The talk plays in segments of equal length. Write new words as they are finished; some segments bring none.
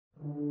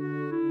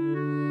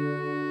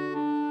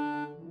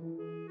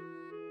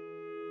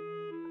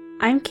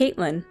I'm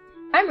Caitlin.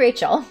 I'm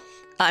Rachel.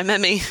 I'm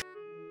Emmy.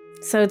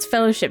 So it's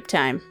fellowship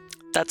time.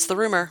 That's the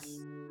rumor.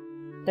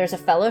 There's a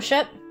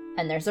fellowship,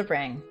 and there's a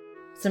ring.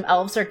 Some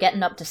elves are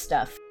getting up to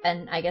stuff,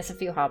 and I guess a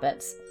few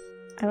hobbits.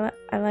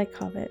 I like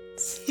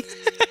hobbits.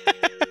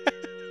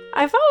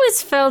 I've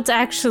always felt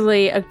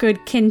actually a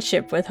good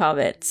kinship with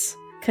hobbits,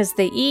 because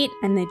they eat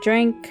and they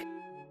drink.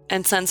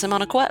 And sends him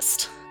on a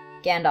quest.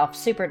 Gandalf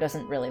super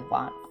doesn't really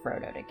want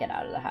Frodo to get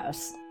out of the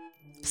house.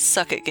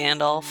 Suck it,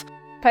 Gandalf.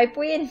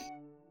 Pipeweed?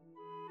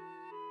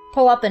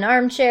 Pull up an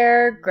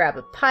armchair, grab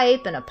a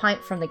pipe and a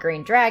pint from the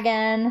Green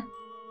Dragon.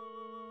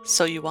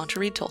 So you want to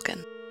read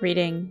Tolkien.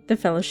 Reading The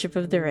Fellowship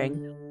of the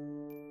Ring.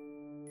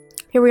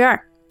 Here we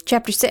are,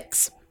 Chapter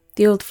 6,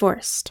 The Old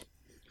Forest.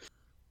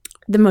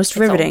 The most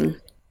riveting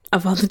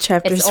of all the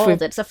chapters It's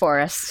old, it's a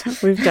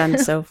forest. we've done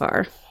so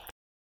far.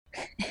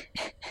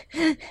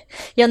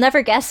 You'll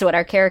never guess what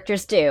our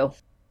characters do.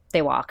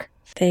 They walk.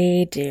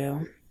 They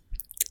do.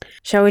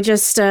 Shall we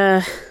just,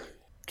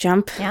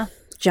 jump? Yeah.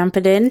 Jump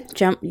it in?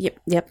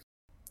 Yep.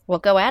 We'll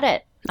go at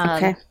it.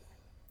 Okay.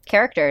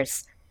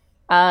 Characters.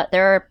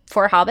 There are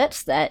 4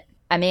 hobbits that,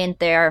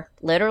 they're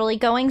literally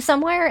going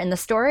somewhere in the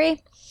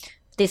story.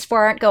 These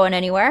 4 aren't going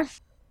anywhere.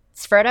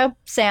 It's Frodo,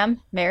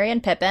 Sam, Merry,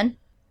 and Pippin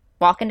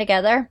walking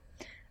together.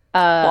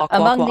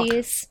 Walk.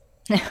 These,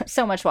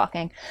 so much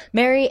walking.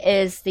 Merry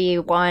is the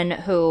one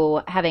who,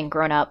 having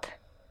grown up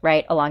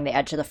right along the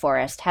edge of the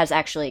forest, has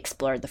actually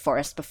explored the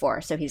forest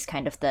before, so he's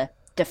kind of the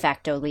de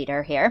facto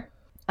leader here.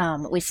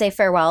 We say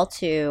farewell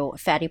to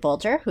Fatty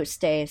Bolger, who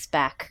stays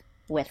back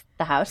with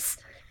the house.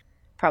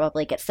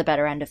 Probably gets the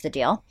better end of the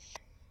deal.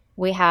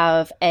 We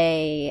have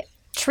a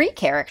tree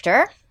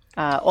character.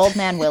 Old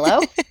Man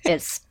Willow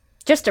is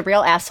just a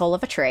real asshole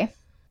of a tree.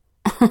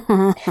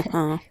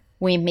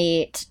 We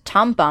meet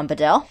Tom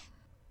Bombadil.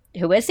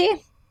 Who is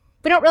he?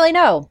 We don't really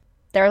know.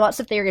 There are lots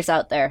of theories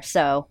out there,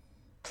 so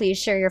please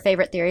share your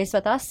favorite theories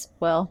with us.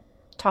 We'll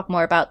talk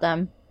more about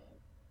them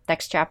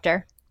next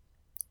chapter.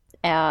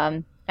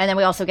 And then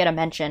we also get a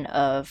mention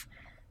of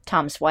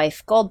Tom's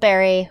wife,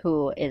 Goldberry,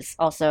 who is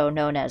also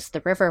known as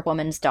the River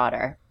Woman's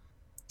daughter.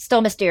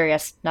 Still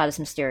mysterious, not as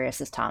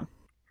mysterious as Tom.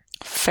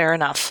 Fair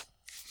enough.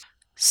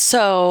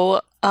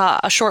 So,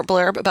 a short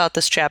blurb about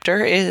this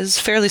chapter is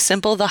fairly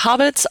simple. The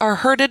hobbits are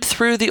herded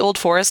through the Old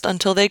Forest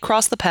until they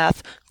cross the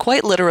path,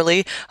 quite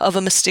literally, of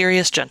a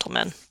mysterious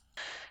gentleman.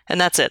 And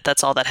that's it.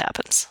 That's all that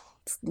happens.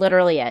 It's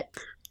literally it.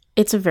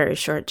 It's a very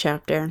short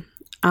chapter.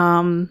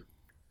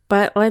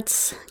 But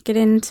let's get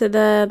into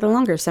the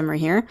longer summary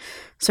here.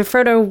 So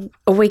Frodo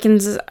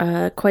awakens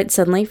quite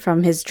suddenly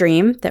from his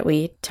dream that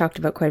we talked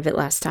about quite a bit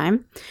last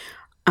time.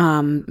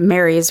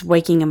 Merry is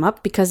waking him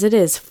up because it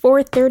is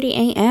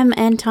 4:30 a.m.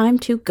 and time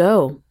to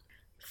go.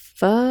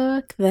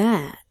 Fuck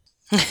that.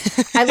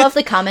 I love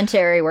the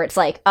commentary where it's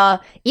like,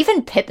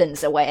 even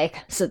Pippin's awake,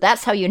 so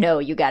that's how you know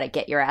you gotta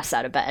get your ass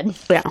out of bed.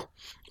 Yeah.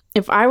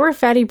 If I were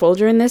Fatty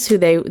Bolger in this, who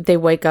they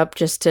wake up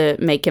just to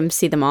make him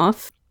see them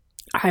off,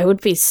 I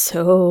would be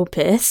so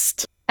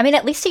pissed.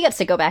 At least he gets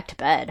to go back to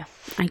bed.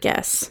 I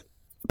guess.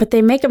 But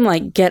they make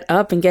him, get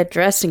up and get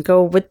dressed and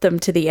go with them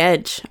to the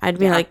edge. I'd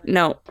be like,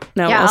 no,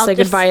 I'll say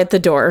goodbye at the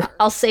door.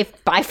 I'll say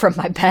bye from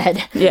my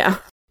bed. Yeah.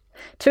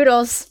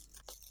 Toodles.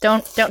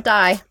 Don't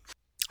die.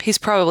 He's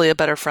probably a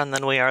better friend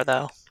than we are,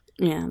 though.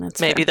 Yeah, that's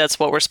Maybe fair. that's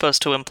what we're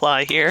supposed to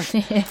imply here.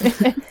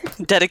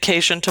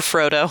 Dedication to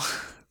Frodo.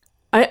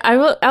 I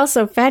will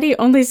also, Fatty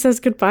only says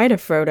goodbye to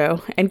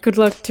Frodo and good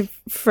luck to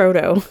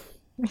Frodo.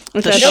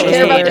 I don't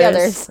care about the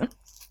others.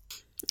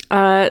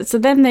 So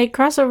then they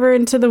cross over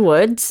into the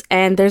woods,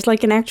 and there's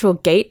an actual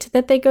gate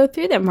that they go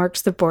through that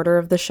marks the border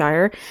of the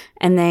Shire,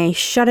 and they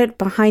shut it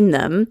behind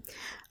them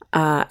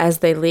as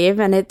they leave,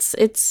 and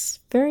it's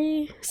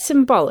very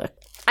symbolic.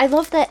 I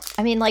love that.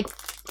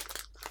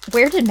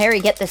 Where did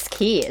Merry get this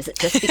key? Is it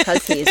just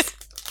because he's,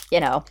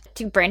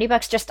 do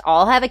Brandybucks just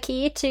all have a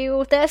key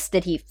to this?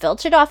 Did he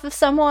filch it off of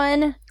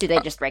someone? Do they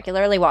just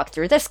regularly walk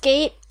through this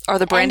gate? Are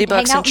the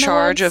Brandybucks in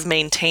charge of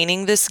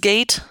maintaining this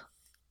gate?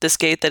 This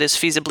gate that is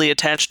feasibly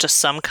attached to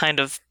some kind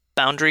of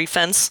boundary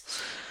fence?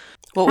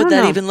 What would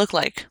that even look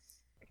like?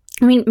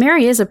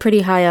 Merry is a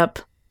pretty high up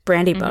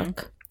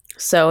Brandybuck,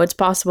 so it's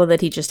possible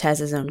that he just has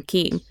his own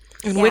key.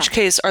 In which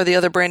case, are the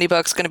other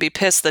Brandybucks going to be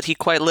pissed that he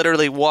quite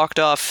literally walked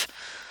off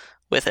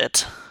with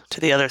it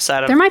to the other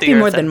side of the earth? There might be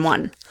more than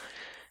one.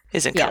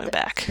 Isn't coming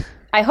back.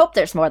 I hope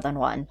there's more than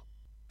one,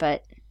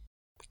 but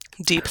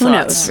deep who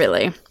thoughts. knows,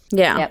 really?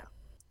 Yeah.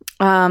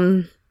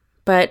 Yep.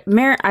 But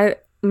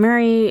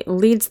Merry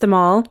leads them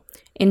all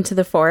into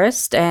the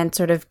forest and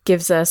sort of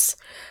gives us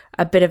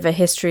a bit of a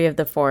history of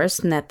the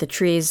forest and that the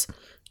trees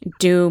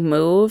do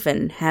move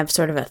and have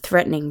sort of a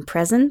threatening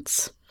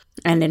presence.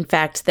 And in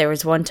fact, there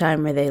was one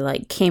time where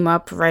they came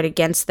up right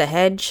against the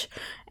hedge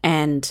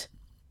and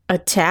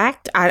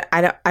attacked.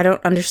 I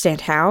don't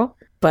understand how,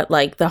 but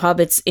the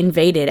hobbits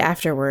invaded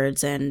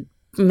afterwards and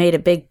made a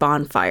big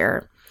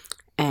bonfire.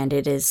 And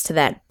it is to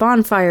that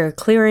bonfire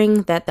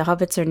clearing that the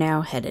hobbits are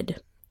now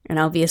headed. And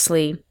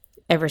obviously,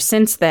 ever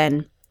since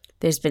then,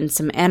 there's been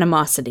some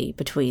animosity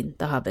between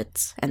the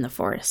hobbits and the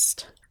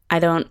forest. I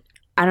don't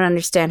I don't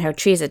understand how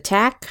trees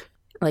attack.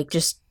 Like,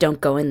 just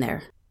don't go in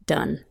there.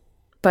 Done.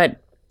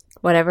 But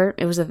whatever,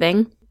 it was a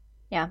thing.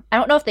 Yeah. I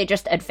don't know if they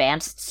just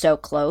advanced so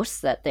close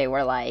that they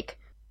were like,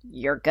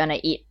 you're gonna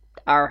eat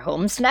our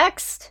homes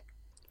next?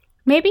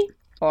 Maybe.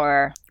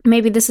 Or,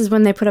 Maybe this is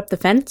when they put up the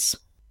fence.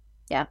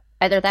 yeah,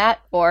 either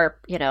that or,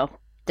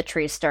 the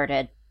trees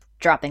started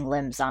dropping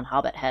limbs on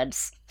hobbit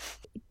heads.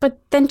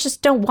 But then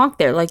just don't walk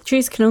there. Like,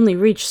 trees can only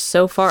reach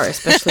so far,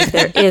 especially if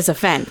there is a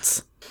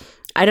fence.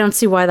 I don't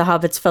see why the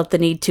hobbits felt the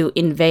need to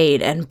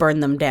invade and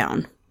burn them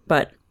down.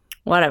 But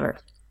whatever.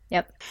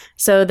 Yep.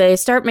 So they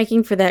start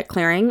making for that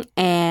clearing,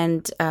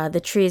 and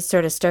the trees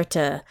sort of start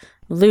to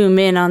loom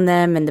in on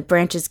them, and the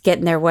branches get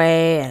in their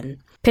way, and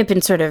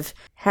Pippin sort of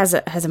has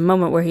a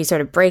moment where he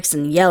sort of breaks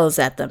and yells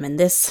at them, and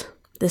this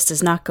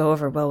does not go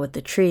over well with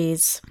the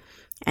trees,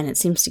 and it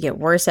seems to get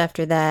worse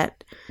after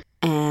that.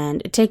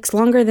 And it takes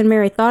longer than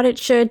Merry thought it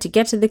should to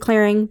get to the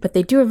clearing, but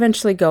they do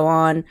eventually go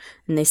on,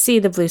 and they see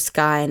the blue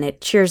sky, and it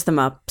cheers them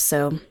up,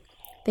 so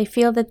they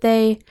feel that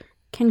they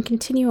can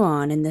continue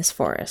on in this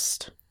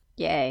forest.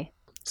 Yay.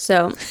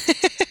 So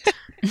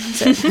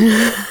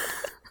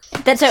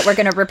That's it. We're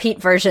going to repeat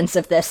versions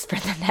of this for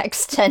the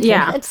next 10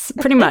 minutes.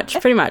 pretty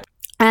much.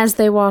 As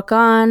they walk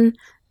on,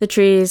 the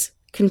trees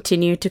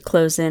continue to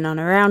close in on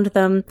around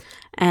them,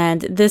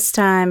 and this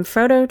time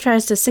Frodo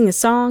tries to sing a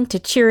song to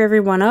cheer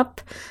everyone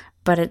up,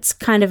 but it's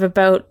kind of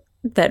about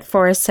that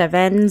forests have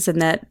ends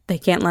and that they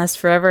can't last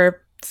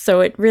forever,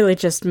 so it really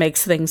just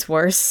makes things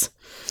worse,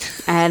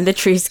 and the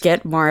trees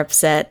get more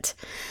upset.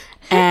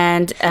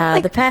 And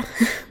the path...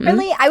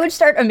 Really? I would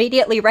start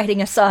immediately writing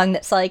a song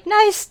that's like,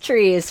 nice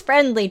trees,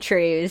 friendly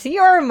trees,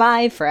 you're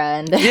my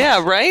friend.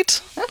 Yeah,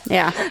 right?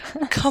 Yeah.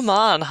 Come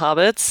on,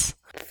 hobbits.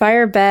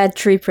 Fire bad,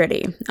 tree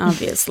pretty,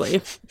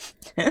 obviously.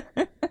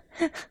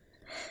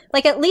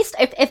 Like, at least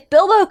if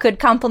Bilbo could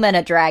compliment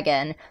a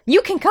dragon,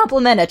 you can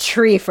compliment a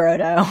tree,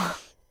 Frodo.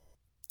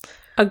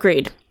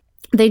 Agreed.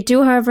 They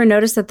do, however,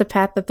 notice that the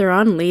path that they're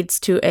on leads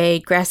to a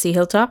grassy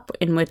hilltop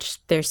in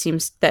which there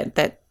seems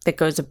that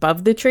goes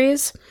above the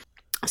trees.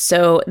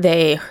 So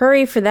they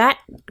hurry for that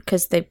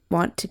because they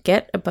want to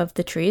get above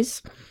the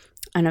trees.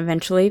 And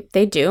eventually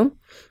they do.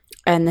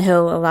 And the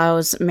hill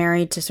allows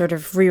Merry to sort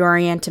of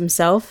reorient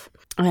himself.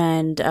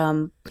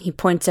 And he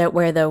points out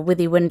where the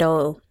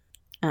Withywindle,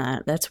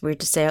 that's weird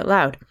to say out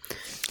loud,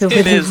 the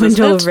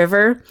Withywindle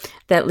River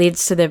that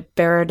leads to the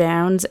Barrow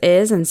Downs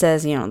is, and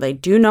says, they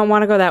do not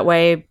want to go that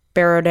way.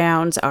 Barrow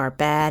Downs are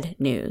bad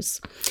news.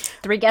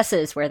 3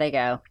 guesses where they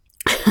go.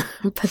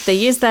 But they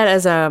use that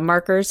as a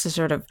marker to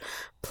sort of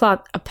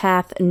plot a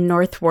path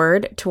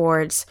northward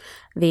towards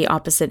the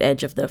opposite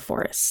edge of the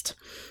forest.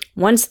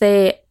 Once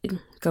they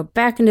go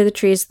back into the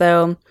trees,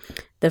 though,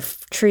 the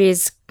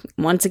trees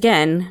once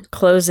again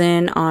close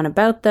in on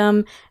about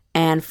them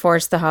and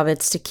force the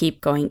hobbits to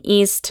keep going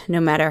east, no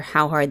matter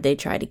how hard they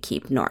try to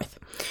keep north.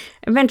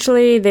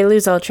 Eventually, they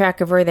lose all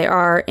track of where they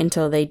are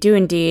until they do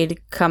indeed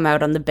come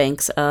out on the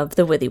banks of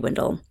the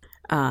Withywindle,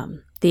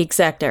 the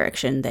exact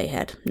direction they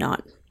had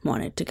not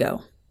wanted to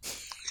go.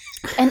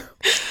 And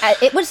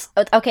it was,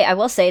 okay, I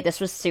will say this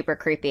was super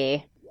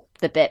creepy.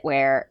 The bit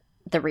where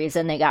the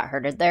reason they got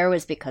herded there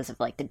was because of,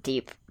 like, the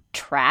deep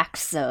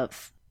tracks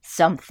of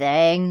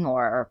something,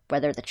 or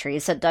whether the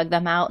trees had dug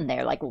them out and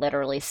they're, like,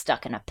 literally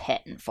stuck in a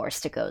pit and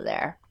forced to go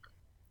there.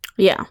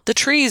 Yeah. The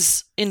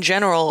trees, in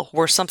general,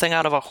 were something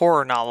out of a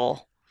horror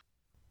novel.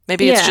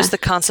 Maybe it's just the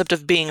concept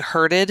of being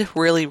herded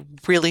really,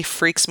 really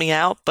freaks me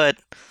out, but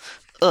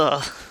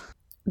ugh.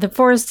 The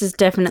forest is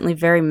definitely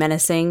very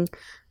menacing,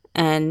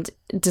 and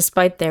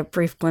despite their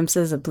brief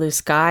glimpses of blue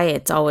sky,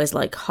 it's always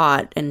like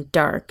hot and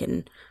dark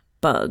and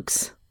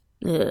bugs.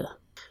 Ugh.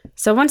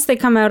 So once they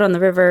come out on the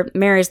river,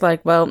 Merry's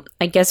like, well,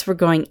 I guess we're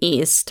going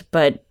east,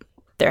 but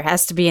there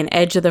has to be an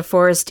edge of the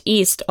forest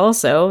east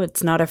also.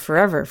 It's not a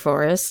forever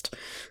forest,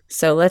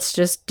 so let's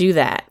just do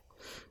that.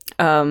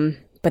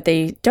 But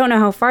they don't know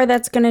how far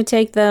that's going to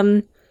take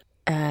them,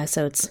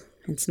 so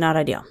it's not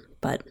ideal,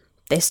 but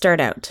they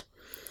start out.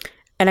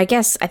 And I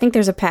think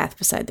there's a path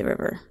beside the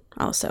river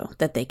also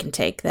that they can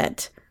take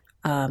that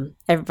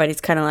everybody's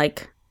kind of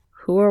like,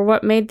 who or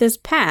what made this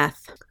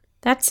path?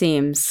 That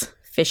seems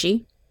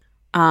fishy.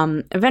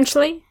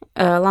 Eventually,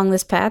 along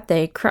this path,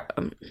 they cross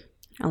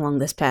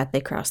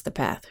the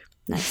path.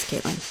 Nice,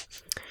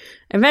 Caitlin.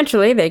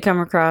 Eventually, they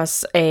come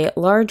across a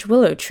large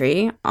willow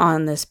tree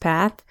on this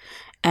path,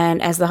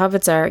 and as the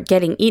hobbits are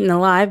getting eaten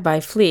alive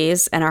by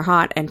fleas and are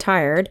hot and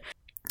tired,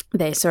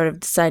 they sort of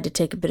decide to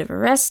take a bit of a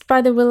rest by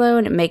the willow,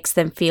 and it makes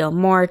them feel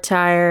more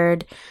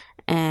tired,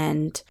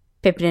 and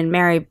Pippin and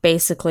Merry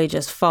basically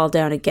just fall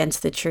down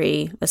against the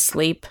tree,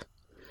 asleep.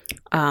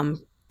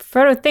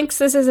 Frodo thinks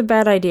this is a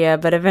bad idea,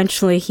 but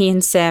eventually he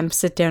and Sam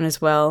sit down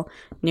as well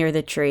near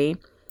the tree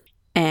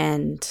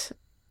and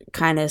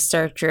kind of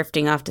start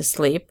drifting off to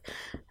sleep.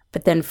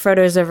 But then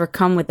Frodo's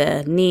overcome with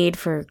a need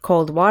for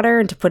cold water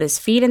and to put his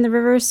feet in the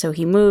river, so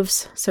he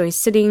moves. So he's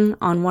sitting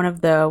on one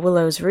of the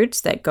willow's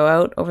roots that go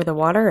out over the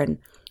water and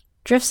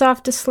drifts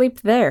off to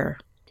sleep there.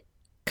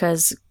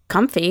 'Cause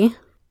comfy.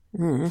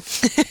 I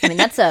mean,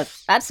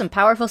 that's some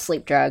powerful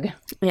sleep drug.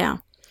 Yeah.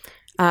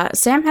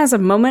 Sam has a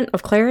moment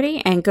of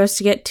clarity and goes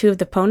to get two of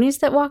the ponies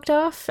that walked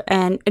off.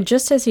 And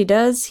just as he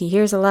does, he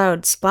hears a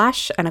loud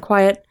splash and a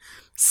quiet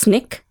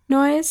snick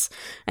noise.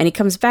 And he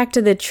comes back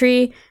to the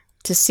tree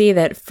to see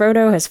that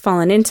Frodo has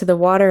fallen into the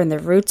water and the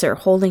roots are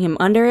holding him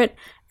under it.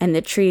 And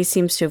the tree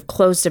seems to have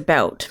closed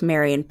about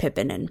Merry and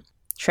Pippin and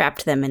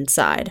trapped them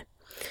inside.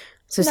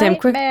 So Sam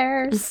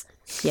Nightmares.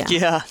 Yeah.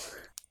 Yeah.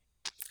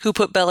 Who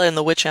put Bella in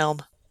the witch elm?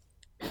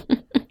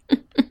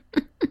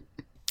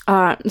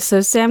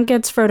 So Sam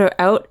gets Frodo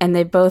out, and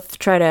they both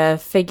try to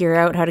figure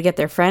out how to get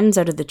their friends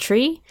out of the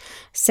tree.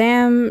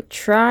 Sam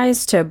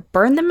tries to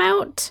burn them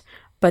out,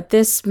 but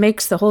this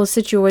makes the whole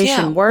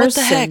situation worse.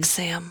 What the heck,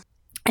 Sam?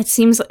 It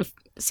seems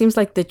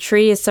like the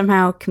tree is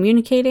somehow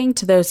communicating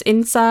to those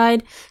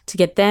inside to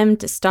get them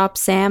to stop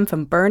Sam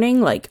from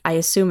burning. Like, I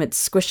assume it's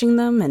squishing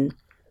them, and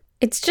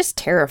it's just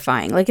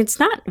terrifying. Like, it's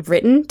not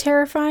written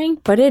terrifying,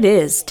 but it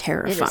is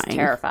terrifying. It is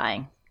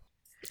terrifying.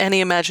 Any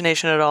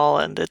imagination at all,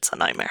 and it's a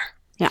nightmare.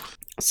 Yeah.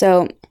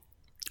 So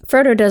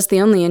Frodo does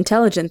the only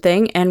intelligent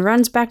thing and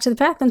runs back to the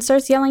path and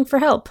starts yelling for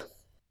help.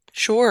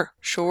 Sure.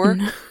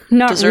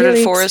 Not Deserted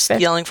really forest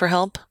yelling for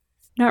help.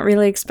 Not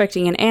really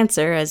expecting an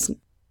answer, as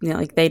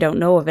like they don't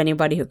know of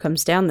anybody who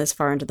comes down this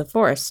far into the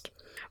forest.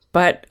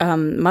 But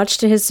much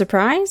to his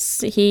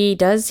surprise, he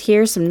does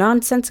hear some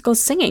nonsensical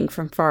singing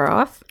from far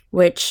off,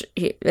 which,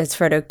 as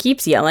Frodo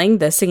keeps yelling,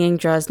 the singing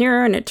draws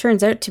nearer, and it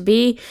turns out to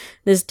be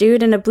this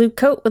dude in a blue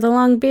coat with a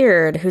long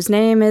beard, whose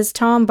name is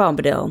Tom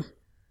Bombadil.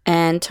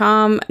 And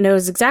Tom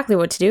knows exactly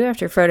what to do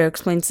after Frodo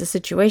explains the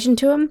situation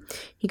to him.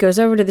 He goes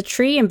over to the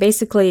tree and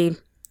basically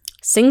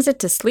sings it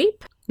to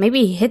sleep.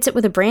 Maybe he hits it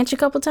with a branch a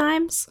couple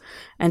times,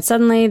 and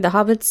suddenly the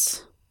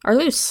hobbits are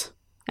loose,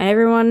 and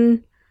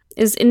everyone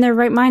is in their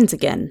right minds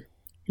again.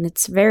 And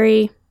it's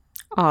very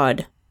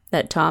odd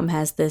that Tom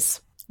has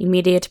this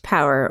immediate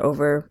power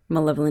over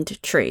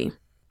Malevolent Tree.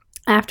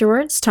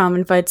 Afterwards, Tom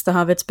invites the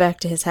hobbits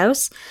back to his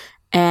house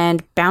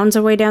and bounds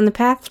away down the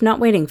path, not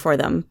waiting for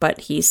them, but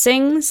he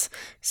sings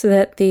so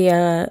that the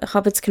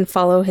hobbits can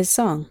follow his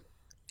song.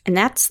 And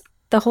that's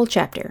the whole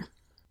chapter.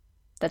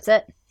 That's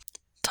it.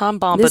 Tom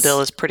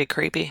Bombadil is pretty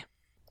creepy.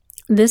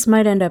 This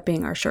might end up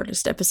being our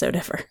shortest episode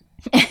ever.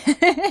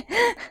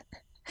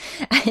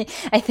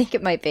 I think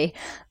it might be.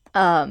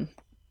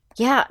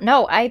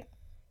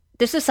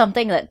 This is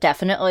something that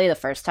definitely the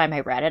first time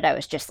I read it, I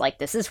was just like,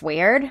 this is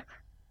weird.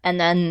 And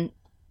then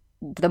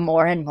the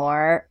more and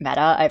more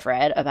meta I've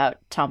read about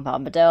Tom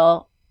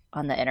Bombadil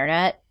on the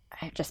internet,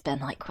 I've just been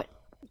like,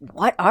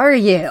 what are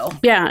you?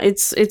 Yeah,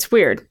 it's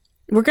weird.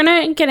 We're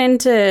going to get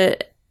into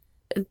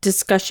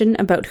discussion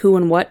about who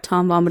and what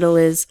Tom Bombadil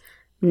is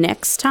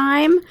next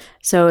time.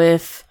 So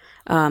if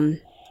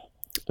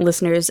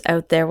listeners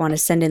out there want to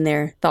send in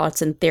their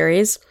thoughts and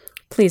theories,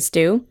 please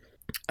do.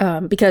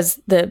 Because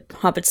the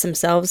hobbits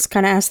themselves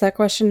kind of ask that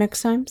question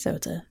next time, so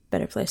it's a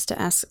better place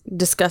to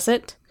discuss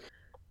it.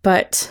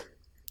 But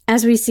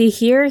as we see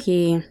here,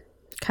 he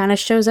kind of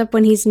shows up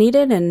when he's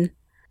needed and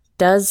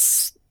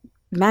does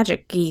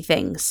magic-y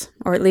things,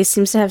 or at least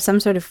seems to have some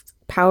sort of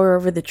power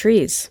over the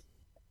trees.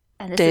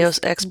 And Deus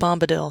ex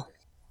Bombadil.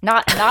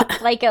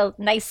 Not like a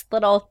nice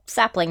little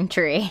sapling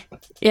tree.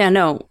 Yeah,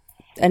 no.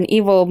 An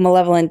evil,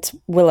 malevolent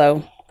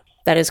willow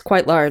that is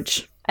quite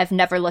large. I've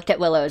never looked at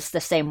willows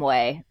the same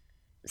way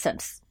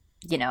since,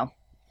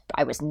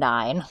 I was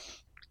 9.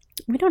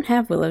 We don't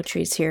have willow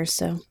trees here,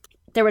 so...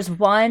 There was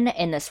one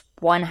in this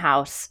one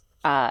house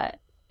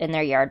in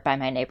their yard by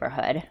my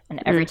neighborhood,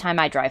 and every time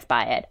I drive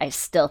by it, I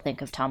still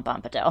think of Tom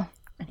Bombadil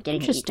and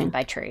getting eaten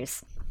by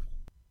trees.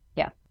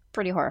 Yeah,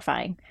 pretty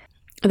horrifying.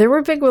 There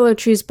were big willow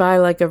trees by,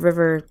 like, a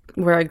river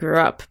where I grew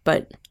up,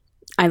 but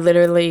I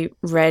literally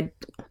read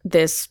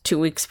this 2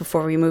 weeks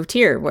before we moved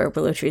here, where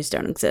willow trees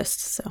don't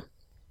exist, so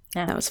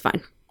that was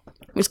fine.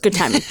 It was good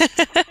timing.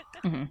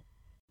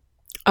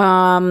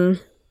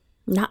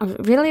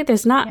 Not really.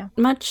 There's not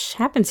much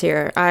happens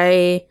here.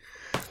 I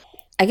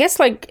guess,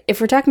 like, if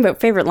we're talking about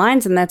favorite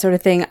lines and that sort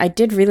of thing, I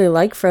did really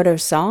like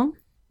Frodo's song.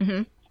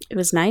 Mm-hmm. It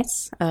was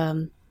nice.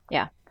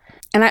 Yeah.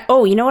 And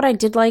you know what I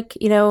did like?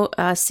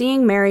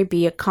 Seeing Merry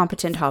be a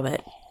competent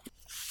hobbit.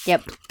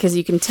 Yep. Because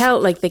you can tell,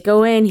 like, they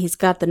go in, he's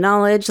got the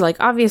knowledge. Like,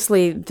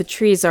 obviously, the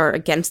trees are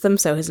against them,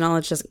 so his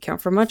knowledge doesn't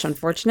count for much,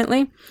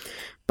 unfortunately.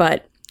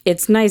 But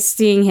it's nice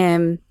seeing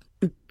him,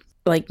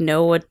 like,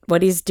 know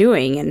what he's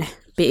doing and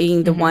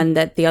being the one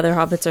that the other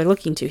hobbits are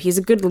looking to. He's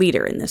a good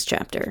leader in this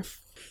chapter.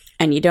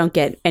 And you don't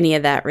get any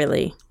of that,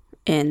 really,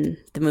 in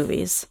the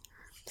movies.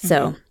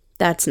 So,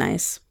 that's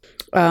nice.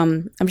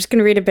 I'm just going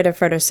to read a bit of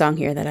Frodo's song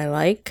here that I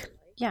like.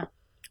 Yeah.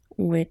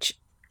 Which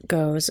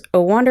goes,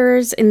 O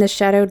wanderers in the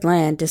shadowed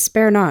land,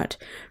 despair not,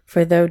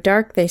 for though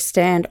dark they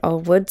stand, all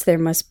woods there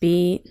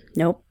be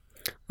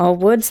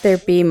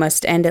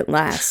must end at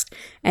last,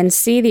 and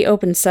see the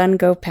open sun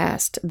go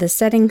past, the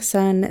setting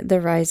sun,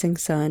 the rising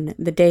sun,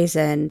 the day's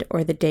end,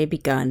 or the day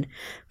begun.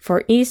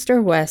 For east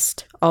or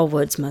west, all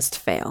woods must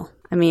fail.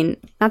 I mean,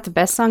 not the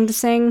best song to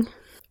sing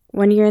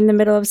when you're in the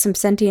middle of some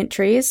sentient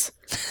trees,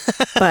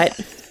 but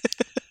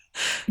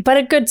But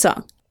a good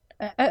song.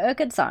 A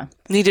good song.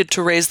 Needed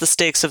to raise the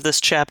stakes of this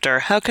chapter.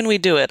 How can we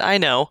do it? I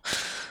know.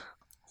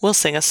 We'll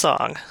sing a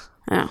song.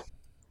 Oh.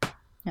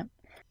 Yep.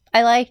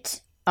 I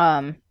liked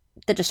the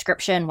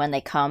description when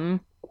they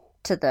come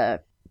to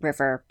the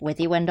river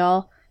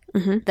Withywindle.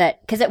 Mm-hmm.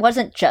 That because it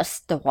wasn't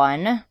just the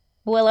one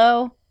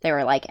willow, they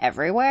were like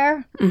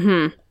everywhere.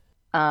 Mm-hmm.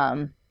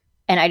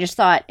 And I just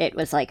thought it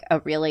was like a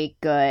really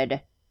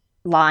good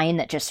line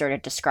that just sort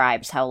of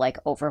describes how like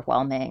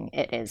overwhelming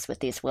it is with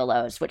these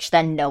willows, which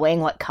then knowing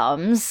what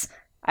comes,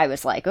 I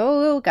was like,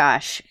 oh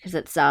gosh, because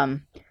it's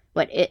in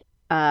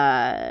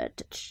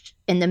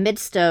the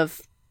midst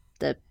of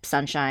the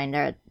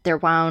sunshine, they're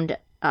wound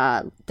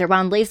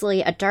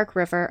lazily a dark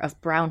river of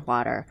brown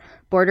water,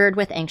 bordered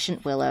with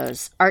ancient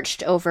willows,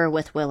 arched over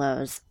with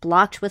willows,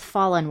 blocked with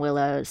fallen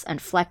willows,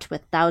 and flecked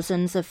with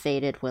thousands of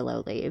faded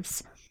willow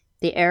leaves.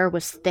 The air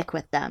was thick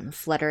with them,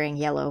 fluttering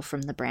yellow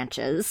from the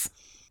branches.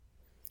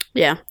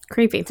 Yeah,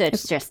 creepy. So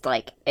it's just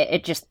like,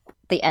 it just,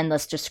 the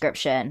endless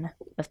description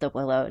of the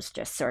willows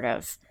just sort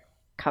of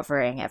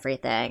covering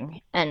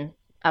everything. And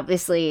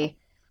obviously,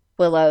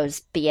 willows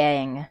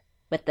being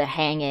with the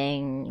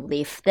hanging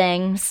leaf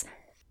things.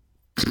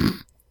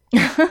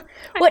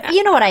 What,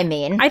 you know what I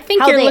mean? I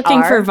think How you're they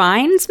looking for are.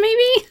 vines,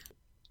 maybe?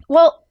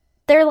 Well,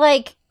 they're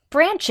like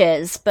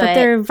branches, But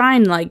they're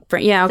vine-like.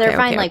 Yeah, okay, they're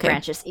vine-like okay.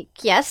 branches.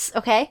 Yes,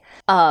 okay.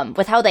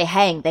 With how they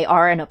hang, they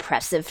are an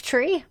oppressive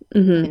tree.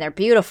 Mm-hmm. I mean, they're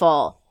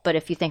beautiful, but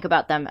if you think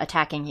about them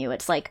attacking you,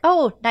 it's like,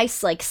 oh,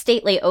 nice, like,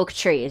 stately oak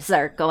trees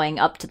are going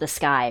up to the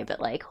sky, but,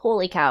 like,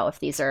 holy cow, if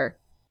these are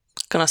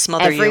Gonna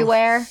smother you.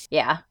 everywhere,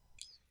 yeah.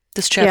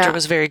 This chapter Yeah.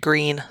 was very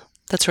green.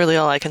 That's really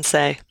all I can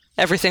say.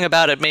 Everything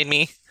about it made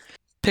me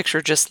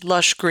picture just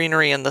lush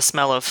greenery and the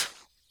smell of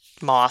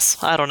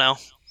moss. I don't know.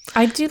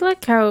 I do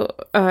like how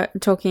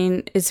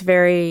Tolkien is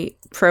very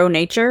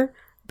pro-nature,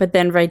 but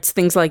then writes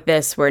things like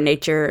this where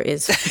nature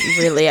is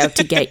really out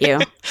to get you.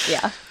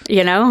 Yeah.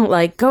 You know,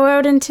 like, go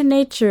out into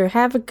nature,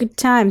 have a good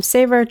time,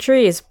 save our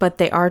trees, but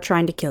they are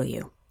trying to kill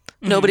you.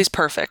 Nobody's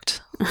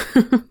perfect.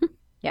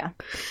 Yeah.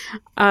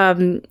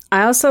 I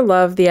also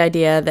love the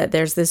idea that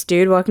there's this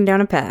dude walking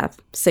down a path,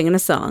 singing a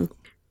song,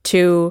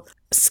 to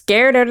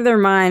scared out of their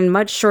mind,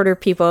 much shorter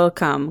people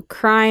come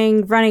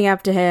crying, running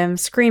up to him,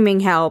 screaming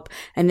help,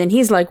 and then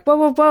he's like, whoa,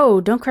 whoa, whoa,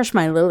 don't crush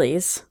my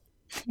lilies.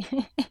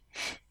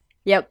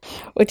 Yep.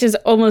 Which is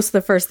almost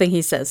the first thing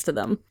he says to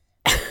them.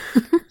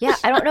 Yeah,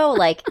 I don't know,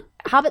 like,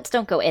 hobbits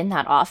don't go in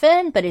that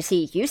often, but is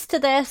he used to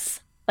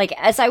this? Like,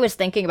 as I was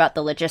thinking about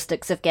the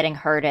logistics of getting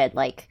herded,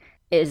 like,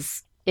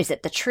 is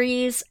it the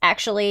trees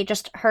actually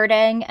just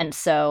herding? And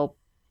so,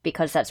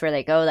 because that's where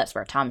they go, that's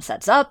where Tom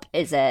sets up?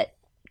 Is it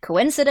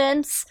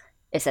coincidence?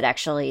 Is it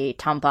actually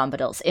Tom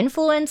Bombadil's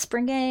influence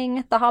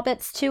bringing the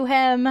hobbits to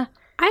him?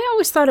 I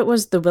always thought it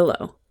was the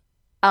willow.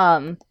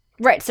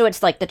 Right, so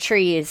it's like the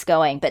trees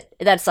going, but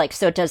that's like,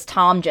 so does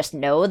Tom just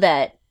know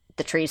that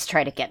the trees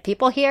try to get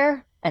people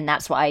here? And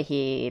that's why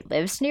he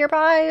lives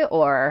nearby?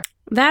 Or...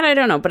 That I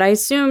don't know, but I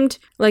assumed,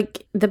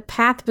 like, the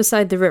path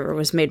beside the river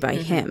was made by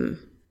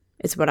him,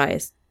 is what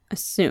I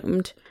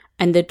assumed.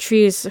 And the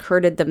trees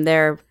herded them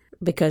there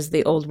because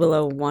the old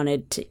willow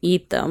wanted to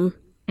eat them.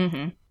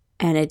 Mm-hmm.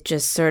 And it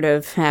just sort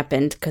of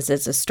happened, because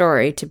it's a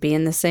story, to be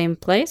in the same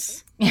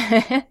place.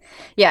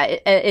 Yeah,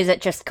 is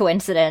it just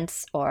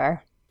coincidence,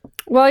 or...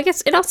 Well, I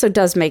guess it also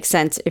does make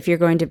sense if you're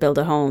going to build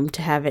a home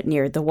to have it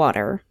near the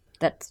water.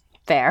 That's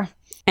fair.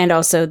 And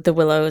also the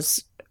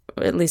willows,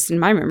 at least in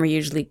my memory,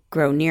 usually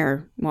grow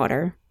near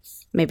water.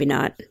 Maybe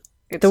not.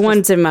 It's The just-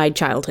 ones in my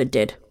childhood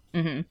did.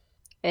 Mhm.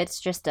 It's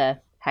just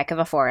a heck of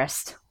a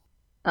forest.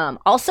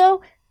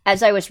 Also,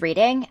 as I was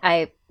reading,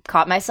 I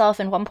caught myself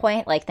in one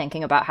point, like,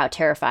 thinking about how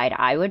terrified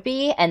I would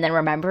be, and then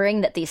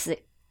remembering that the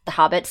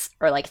hobbits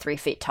are, like, 3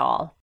 feet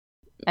tall,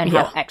 and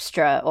Yeah. how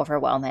extra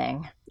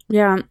overwhelming.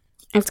 Yeah.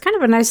 It's kind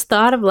of a nice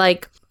thought of,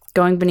 like,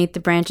 going beneath the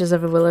branches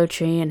of a willow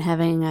tree and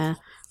having a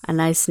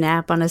nice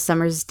nap on a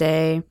summer's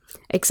day.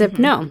 Except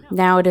no,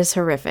 now it is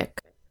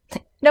horrific.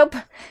 Nope.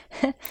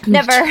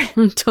 Never.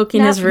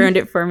 Tolkien has No. ruined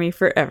it for me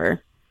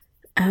forever.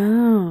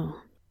 Oh.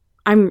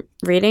 I'm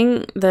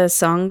reading the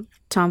song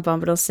Tom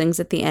Bombadil sings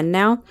at the end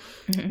now,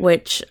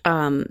 which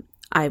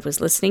I was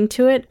listening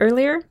to it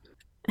earlier.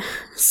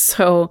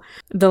 So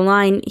the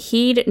line,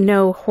 "Heed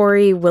no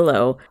hoary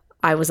willow,"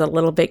 I was a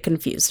little bit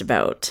confused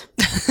about.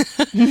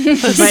 But now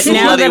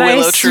Slutty that I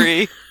willow s-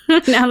 tree.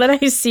 Now that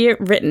I see it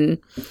written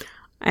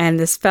and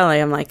the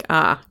spelling, I'm like,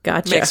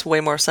 gotcha. Makes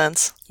way more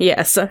sense.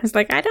 Yes, I was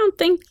like, I don't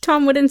think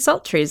Tom would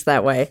insult trees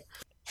that way.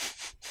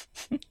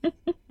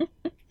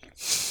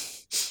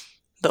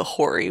 The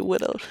hoary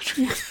widow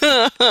tree.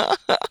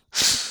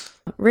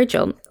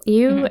 Rachel,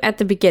 you at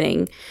the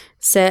beginning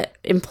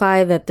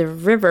imply that the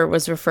river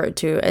was referred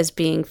to as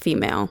being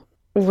female.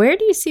 Where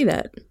do you see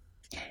that?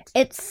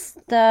 It's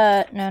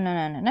the...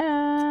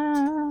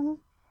 No.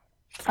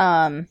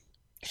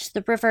 It's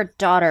the river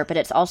daughter, but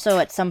it's also,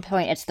 at some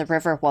point, it's the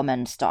river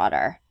woman's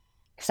daughter.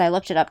 Because I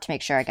looked it up to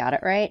make sure I got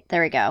it right.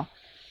 There we go.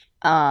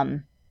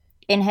 In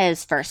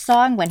his first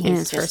song, when In he's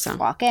his first just song.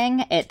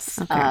 walking, it's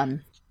Okay.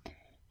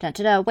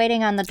 Da-da-da,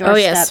 waiting on the doorstep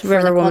yes, for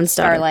River the cold Woman's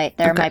daughter. starlight.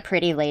 There Okay. my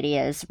pretty lady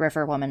is,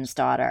 River Woman's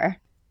daughter.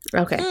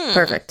 Okay,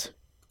 perfect.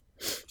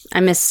 I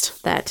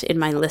missed that in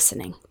my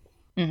listening.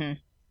 Mm-hmm.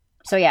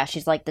 So yeah,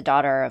 she's like the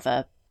daughter of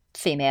a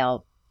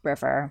female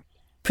river.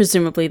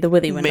 Presumably the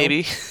Withywindle.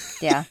 Maybe.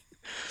 Yeah.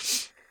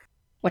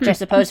 Which I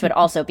suppose would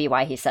also be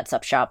why he sets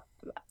up shop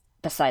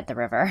beside the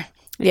river.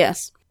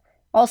 Yes.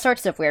 All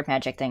sorts of weird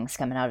magic things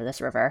coming out of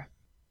this river.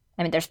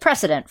 I mean, there's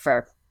precedent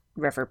for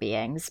river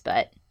beings,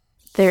 but...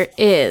 There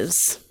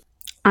is.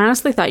 I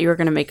honestly thought you were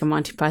going to make a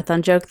Monty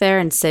Python joke there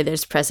and say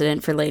there's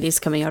precedent for ladies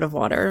coming out of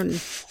water.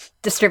 And...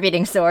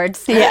 distributing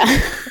swords. Yeah.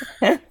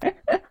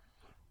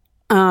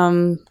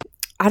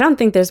 I don't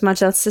think there's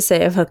much else to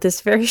say about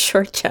this very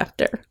short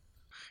chapter.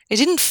 It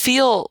didn't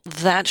feel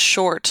that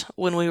short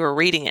when we were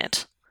reading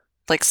it.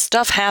 Like,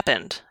 stuff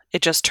happened.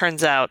 It just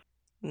turns out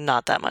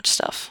not that much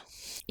stuff.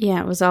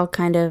 Yeah, it was all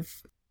kind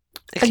of...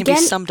 It can be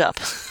summed up.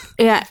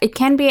 Yeah, it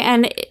can be,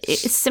 and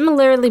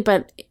similarly,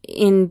 but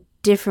in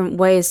different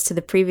ways to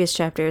the previous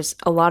chapters,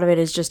 a lot of it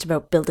is just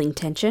about building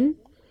tension.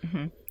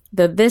 Mm-hmm.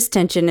 Though this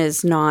tension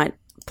is not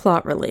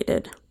plot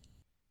related.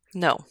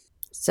 No.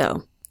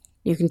 So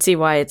you can see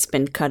why it's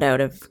been cut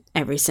out of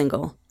every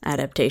single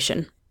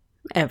adaptation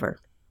ever.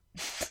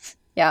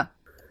 Yeah.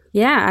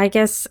 Yeah, I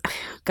guess,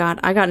 God,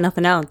 I got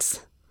nothing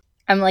else.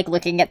 I'm like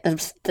looking at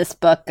this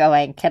book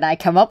going, can I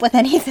come up with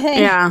anything?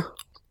 Yeah.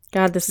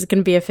 God, this is going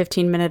to be a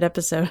 15-minute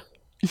episode.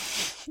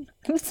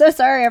 I'm so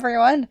sorry,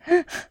 everyone.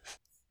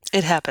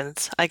 It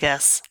happens, I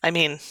guess. I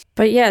mean...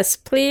 But yes,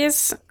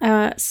 please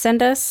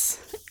send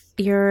us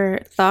your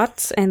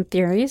thoughts and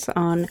theories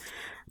on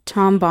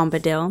Tom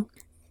Bombadil,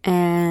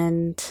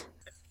 and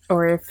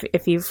or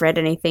if you've read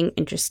anything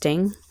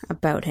interesting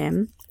about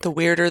him. The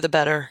weirder, the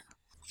better.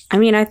 I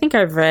mean, I think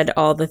I've read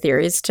all the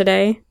theories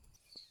today.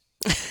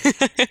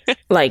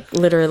 Like,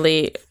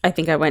 literally, I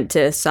think I went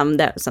to something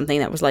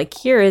that was like,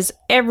 here is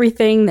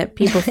everything that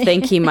people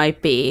think he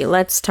might be.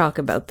 Let's talk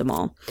about them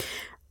all.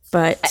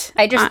 But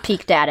I just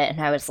peeked at it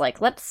and I was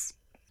like, let's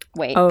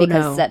wait, Oh,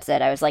 because no. that's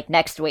it. I was like,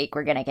 next week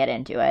we're going to get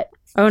into it.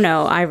 oh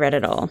no, I read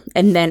it all.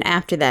 And then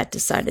after that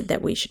decided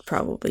that we should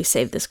probably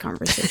save this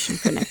conversation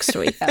for next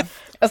week.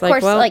 Of like,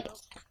 course, well- like,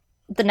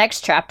 the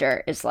next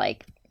chapter is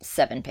like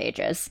 7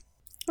 pages.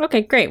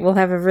 Okay, great. We'll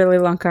have a really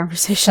long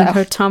conversation So-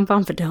 about Tom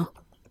Bombadil.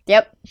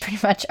 Yep, pretty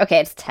much. Okay,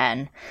 it's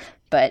 10.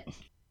 But,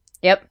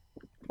 yep,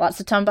 lots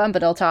of Tom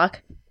Bombadil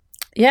talk.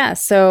 Yeah,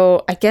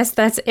 so I guess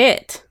that's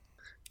it.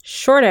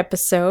 Short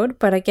episode,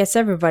 but I guess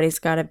everybody's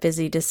got a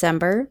busy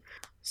December.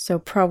 So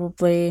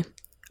probably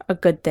a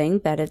good thing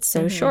that it's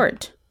so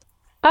short.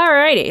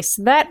 Alrighty,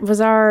 so that was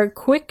our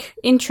quick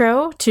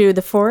intro to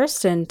The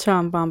Forest and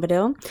Tom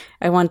Bombadil.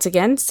 Once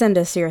again, send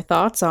us your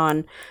thoughts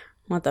on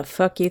what the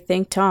fuck you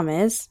think Tom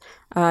is.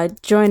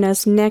 Join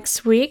us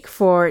next week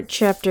for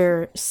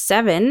Chapter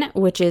 7,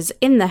 which is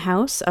In the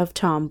House of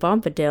Tom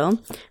Bombadil.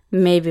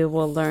 Maybe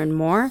we'll learn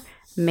more.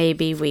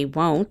 Maybe we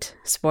won't.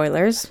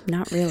 Spoilers,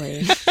 not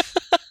really.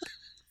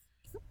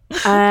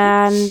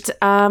 And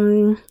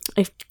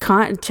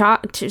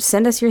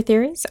send us your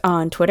theories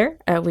on Twitter.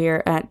 We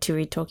are at To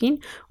Read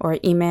Tolkien, or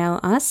email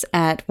us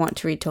at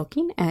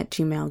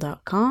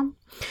wanttoreadtolkien@gmail.com.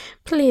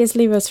 Please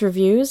leave us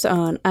reviews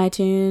on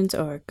iTunes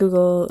or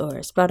Google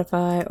or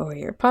Spotify or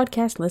your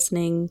podcast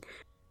listening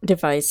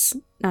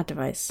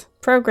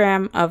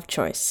program of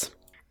choice.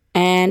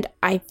 And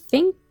I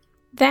think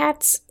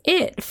that's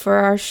it for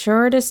our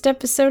shortest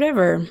episode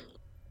ever.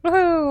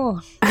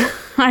 Woohoo!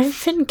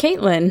 I've been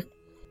Caitlin.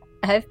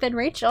 I've been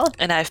Rachel.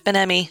 And I've been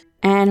Emmy.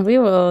 And we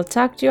will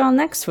talk to you all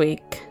next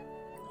week.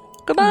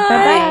 Goodbye!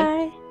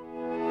 Bye-bye.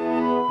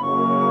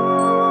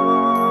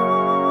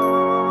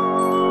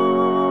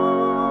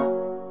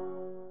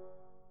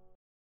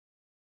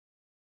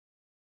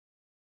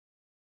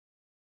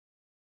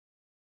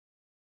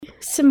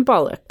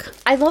 Symbolic.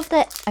 I love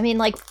that. I mean,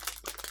 like,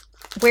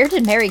 where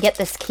did Mary get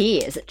this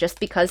key? Is it just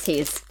because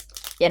he's,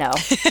 you know,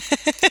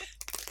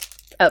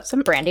 a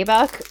brandy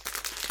buck?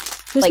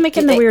 Who's Like,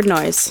 making did the they- weird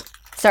noise?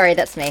 Sorry,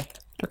 that's me.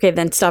 Okay,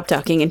 then stop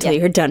talking until Yeah.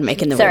 you're done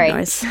making the Sorry. weird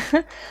noise.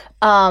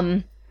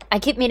 I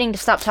keep meaning to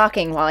stop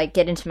talking while I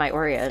get into my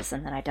Oreos,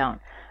 and then I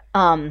don't.